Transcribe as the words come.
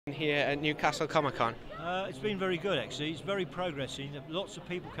Here at Newcastle Comic-Con. It's been very good actually. It's very progressing. Lots of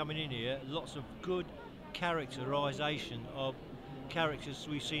people coming in here. Lots of good characterisation of characters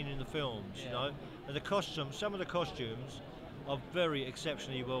we've seen in the films. You know, and the costumes. Some of the costumes are very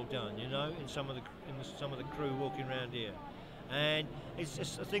exceptionally well done. You know, in some of the crew walking around here, and it's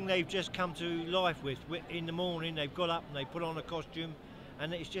just a thing they've just come to life with. In the morning, they've got up and they put on a costume,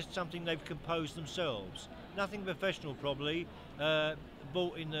 and it's just something they've composed themselves. Nothing professional, probably.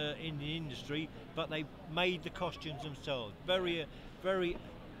 Bought in the industry, but they made the costumes themselves. It's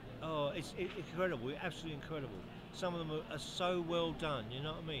incredible, absolutely incredible. Some of them are so well done, you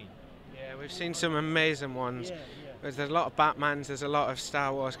know what I mean? Yeah, we've seen some amazing ones. Yeah. There's a lot of Batmans, there's a lot of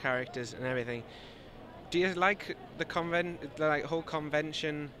Star Wars characters and everything. Do you like the whole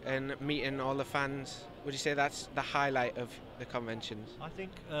convention and meeting all the fans? Would you say that's the highlight of the conventions? I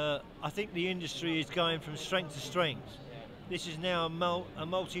think the industry is going from strength to strength. This is now a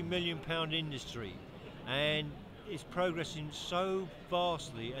multi-million-pound industry, and it's progressing so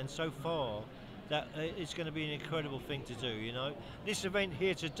vastly and so far that it's going to be an incredible thing to do. You know, this event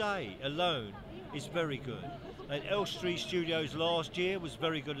here today alone is very good. Elstree Studios last year was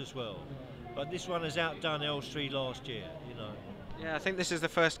very good as well, but this one has outdone Elstree last year. You know. Yeah, I think this is the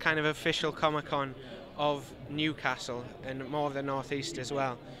first kind of official Comic-Con of Newcastle and more of the Northeast as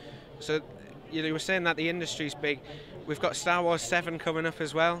well. So you were saying that the industry's big. We've got Star Wars 7 coming up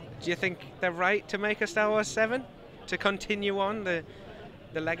as well. Do you think they're right to make a Star Wars 7 to continue on the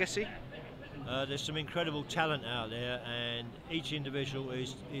legacy? There's some incredible talent out there, and each individual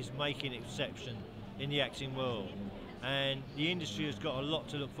is making exception in the acting world. And the industry has got a lot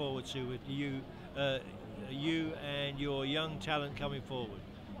to look forward to with you and your young talent coming forward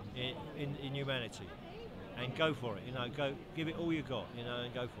in humanity. And go for it, you know. Go give it all you got, you know,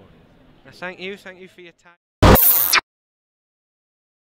 and go for it. Thank you for your time.